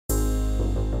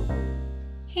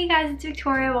Hey guys, it's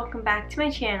Victoria. Welcome back to my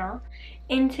channel.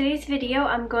 In today's video,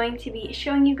 I'm going to be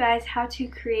showing you guys how to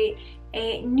create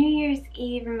a New Year's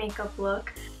Eve makeup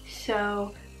look.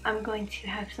 So I'm going to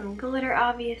have some glitter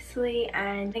obviously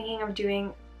and thinking of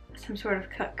doing some sort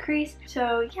of cut crease.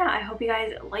 So yeah, I hope you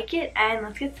guys like it and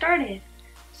let's get started.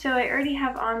 So I already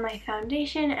have on my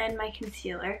foundation and my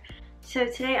concealer. So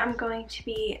today I'm going to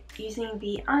be using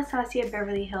the Anastasia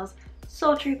Beverly Hills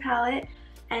Sultry palette,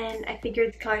 and I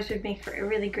figured the colors would make for a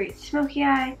really great smoky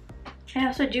eye. I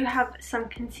also do have some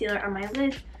concealer on my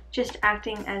lids, just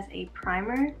acting as a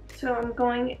primer. So I'm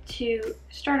going to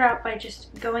start out by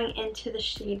just going into the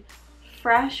shade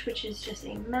Fresh, which is just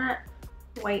a matte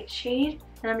white shade,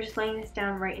 and I'm just laying this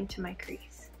down right into my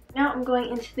crease. Now I'm going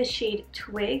into the shade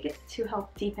Twig to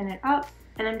help deepen it up,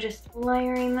 and I'm just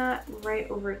layering that right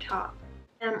over top.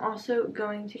 And I'm also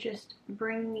going to just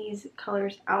bring these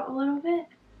colors out a little bit.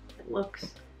 It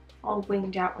looks all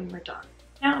winged out when we're done.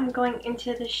 Now I'm going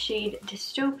into the shade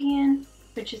Dystopian,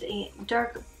 which is a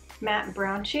dark matte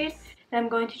brown shade, and I'm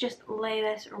going to just lay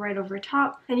this right over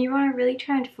top. And you want to really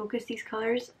try and focus these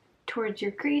colors towards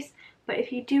your crease, but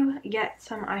if you do get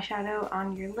some eyeshadow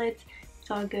on your lids,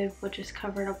 it's all good. We'll just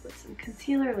cover it up with some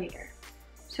concealer later.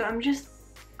 So I'm just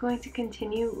going to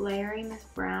continue layering this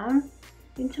brown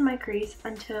into my crease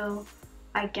until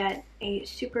I get a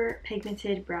super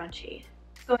pigmented brown shade.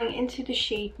 Going into the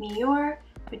shade Mercier,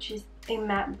 which is a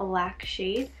matte black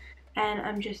shade, and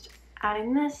I'm just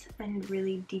adding this and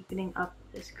really deepening up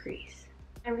this crease.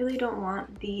 I really don't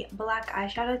want the black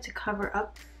eyeshadow to cover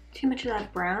up too much of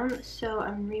that brown, so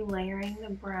I'm relayering the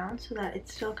brown so that it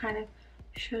still kind of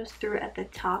shows through at the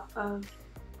top of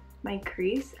my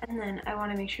crease, and then I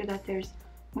want to make sure that there's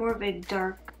more of a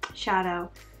dark shadow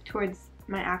towards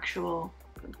my actual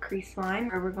crease line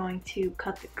where we're going to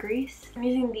cut the crease. I'm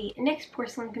using the NYX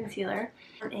Porcelain Concealer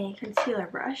on a concealer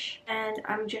brush, and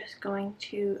I'm just going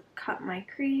to cut my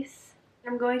crease.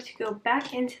 I'm going to go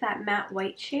back into that matte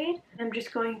white shade, and I'm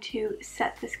just going to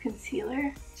set this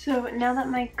concealer. So now that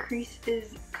my crease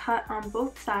is cut on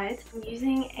both sides, I'm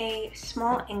using a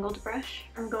small angled brush.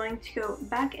 I'm going to go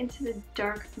back into the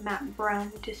dark matte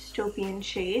brown Dystopian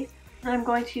shade, and I'm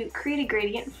going to create a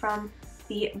gradient from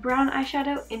the brown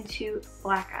eyeshadow into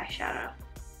black eyeshadow.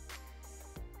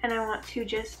 And I want to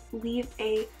just leave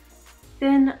a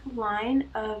thin line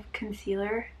of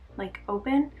concealer like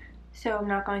open, so I'm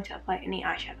not going to apply any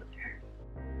eyeshadow there.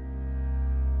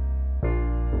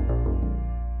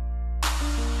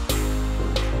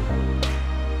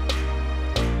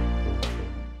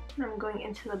 I'm going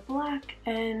into the black,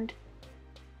 and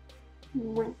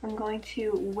I'm going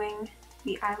to wing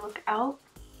the eye look out.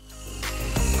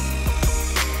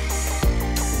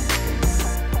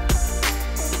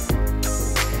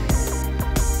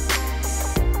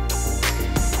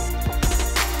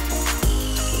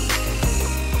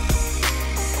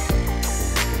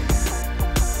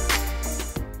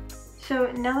 So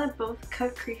now that both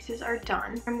cut creases are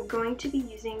done, I'm going to be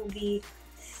using the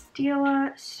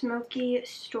Stilla Smoky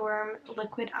Storm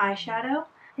Liquid Eyeshadow.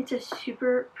 It's a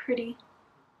super pretty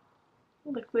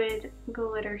liquid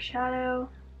glitter shadow,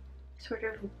 sort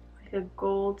of like a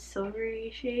gold silvery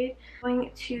shade. I'm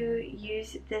going to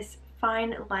use this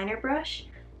fine liner brush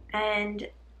and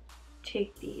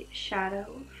take the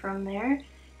shadow from there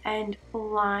and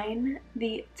line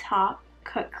the top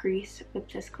cut crease with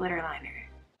this glitter liner.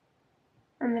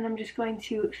 And then I'm just going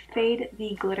to fade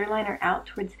the glitter liner out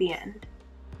towards the end.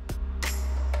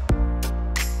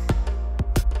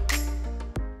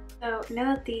 So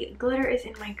now that the glitter is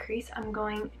in my crease, I'm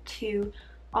going to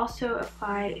also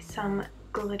apply some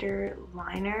glitter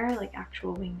liner, like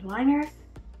actual winged liner.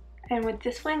 And with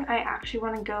this wing, I actually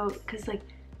want to go, because like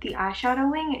the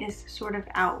eyeshadow wing is sort of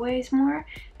outways more,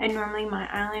 and normally my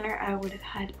eyeliner I would have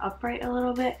had upright a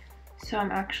little bit. So I'm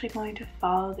actually going to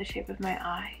follow the shape of my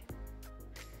eye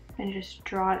and just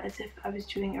draw it as if I was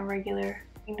doing a regular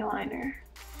winged liner.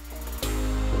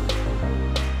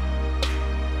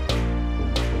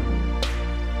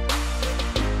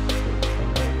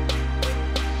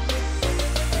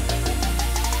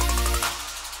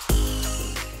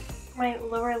 My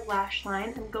lower lash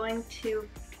line, I'm going to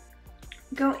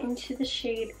go into the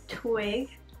shade Twig,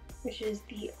 which is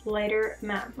the lighter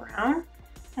matte brown,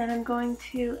 and I'm going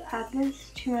to add this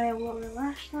to my lower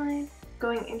lash line.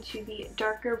 Going into the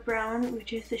darker brown,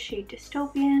 which is the shade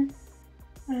Dystopian,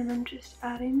 and I'm just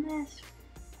adding this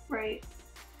right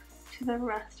to the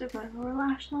rest of my lower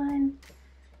lash line.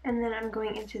 And then I'm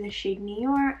going into the shade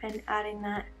Mercier and adding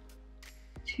that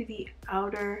to the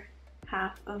outer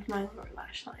half of my lower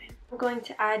lash line. I'm going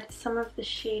to add some of the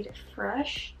shade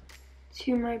Fresh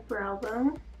to my brow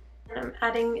bone, and I'm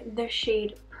adding the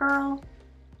shade Pearl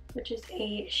which is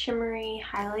a shimmery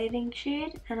highlighting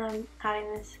shade, and I'm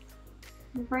adding this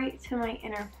right to my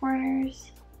inner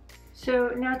corners. So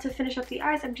now to finish up the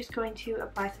eyes, I'm just going to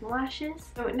apply some lashes.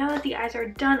 So now that the eyes are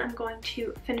done, I'm going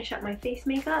to finish up my face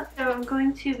makeup. So I'm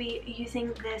going to be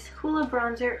using this Hoola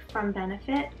bronzer from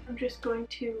Benefit. I'm just going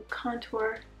to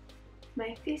contour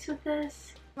my face with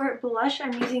this. For blush,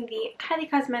 I'm using the Kylie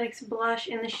Cosmetics blush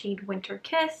in the shade Winter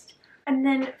Kissed. And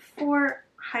then for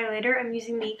highlighter, I'm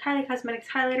using the Kylie Cosmetics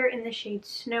highlighter in the shade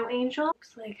Snow Angel.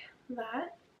 Looks like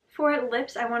that. For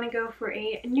lips, I want to go for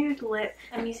a nude lip.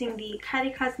 I'm using the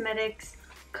Kylie Cosmetics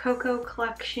KoKo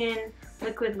Collection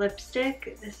liquid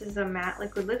lipstick. This is a matte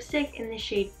liquid lipstick in the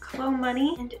shade Khlo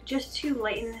Money. And just to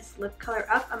lighten this lip color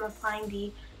up, I'm applying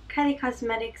the Kylie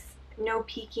Cosmetics No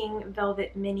Peeking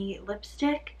Velvet Mini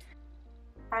Lipstick.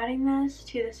 Adding this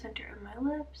to the center of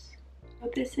my lips.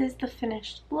 So this is the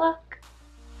finished look.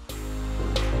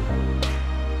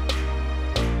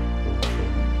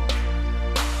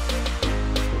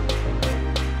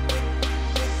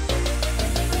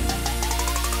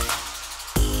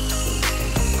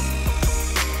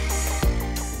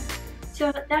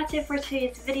 So that's it for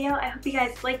today's video. I hope you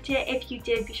guys liked it. If you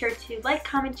did, be sure to like,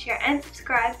 comment, share, and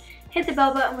subscribe. Hit the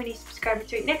bell button when you subscribe.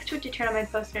 It's right next to it to turn on my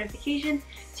post notifications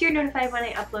so you're notified when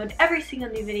I upload every single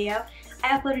new video.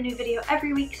 I upload a new video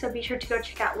every week, so be sure to go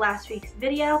check out last week's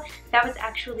video. That was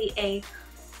actually a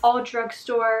all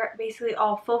drugstore, basically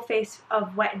all full face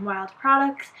of Wet n Wild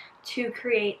products to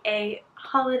create a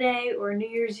holiday or New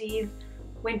Year's Eve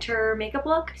winter makeup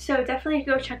look. So definitely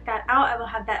go check that out. I will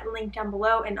have that link down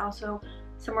below and also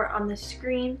somewhere on the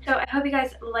screen. So I hope you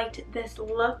guys liked this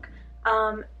look.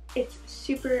 It's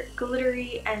super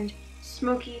glittery and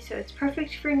smoky, so it's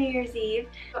perfect for New Year's Eve.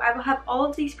 So I will have all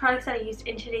of these products that I used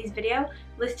in today's video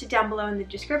listed down below in the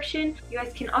description. You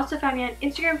guys can also find me on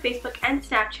Instagram, Facebook, and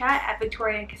Snapchat at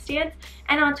Victoria Costanz,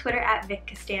 and on Twitter at Vic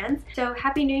Costanz. So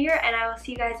Happy New Year, and I will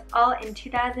see you guys all in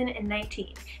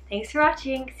 2019. Thanks for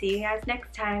watching. See you guys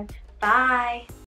next time. Bye!